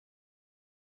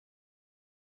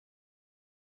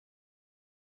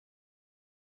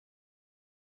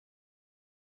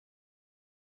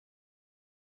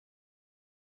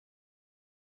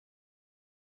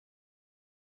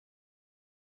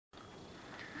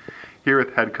here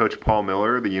with head coach Paul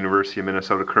Miller, the University of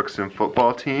Minnesota Crookston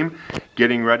football team,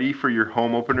 getting ready for your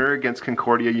home opener against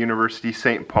Concordia University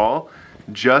St. Paul.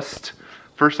 Just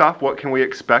first off, what can we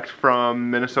expect from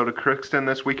Minnesota Crookston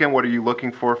this weekend? What are you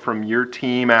looking for from your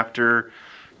team after,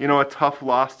 a tough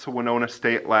loss to Winona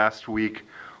State last week?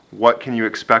 What can you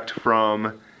expect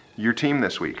from your team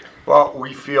this week? Well,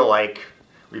 we feel like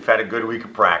we've had a good week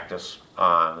of practice,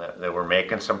 that we're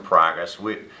making some progress.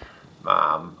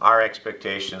 Our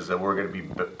expectation is that we're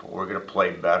going to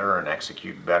play better and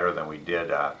execute better than we did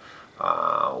a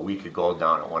week ago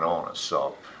down at Winona.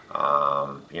 So,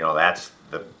 that's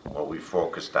what we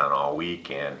focused on all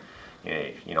week, and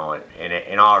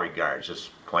in all regards, just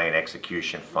playing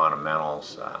execution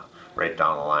fundamentals right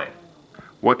down the line.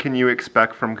 What can you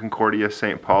expect from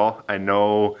Concordia-St. Paul? I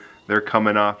know they're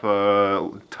coming off a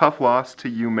tough loss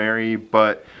to UMary,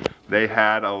 but they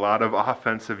had a lot of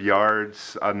offensive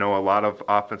yards. I know a lot of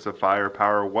offensive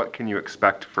firepower. What can you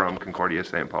expect from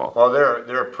Concordia-St. Paul? Well,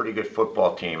 they're a pretty good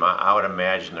football team. I would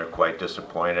imagine they're quite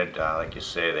disappointed. Like you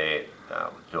say, they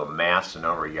to amass the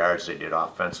number of yards they did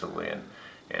offensively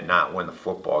and not win the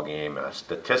football game.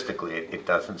 Statistically, it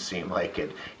doesn't seem like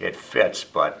it fits,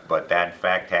 but that in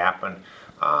fact happened.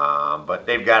 But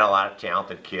they've got a lot of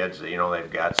talented kids.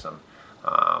 They've got some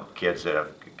kids that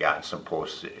have gotten some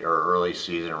post or early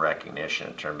season recognition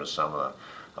in terms of some of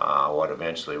the what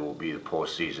eventually will be the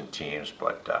postseason teams.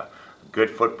 But good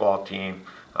football team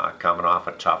coming off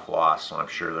a tough loss, so I'm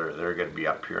sure they're going to be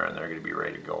up here and they're going to be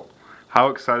ready to go. How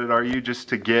excited are you just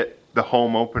to get the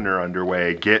home opener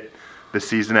underway, get the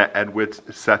season at Ed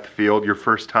Widseth Field, your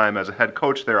first time as a head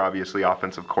coach there, obviously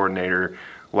offensive coordinator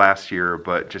last year,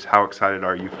 but just how excited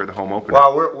are you for the home opener?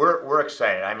 Well, we're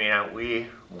excited. I mean, we've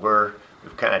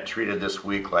kind of treated this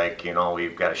week like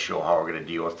we've got to show how we're going to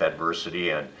deal with adversity,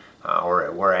 and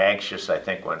we're anxious. I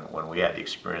think when we had the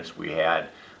experience we had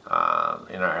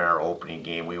in our opening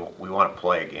game, we want to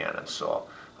play again, and so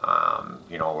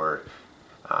we're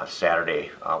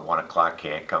Saturday 1 o'clock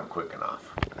can't come quick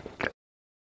enough.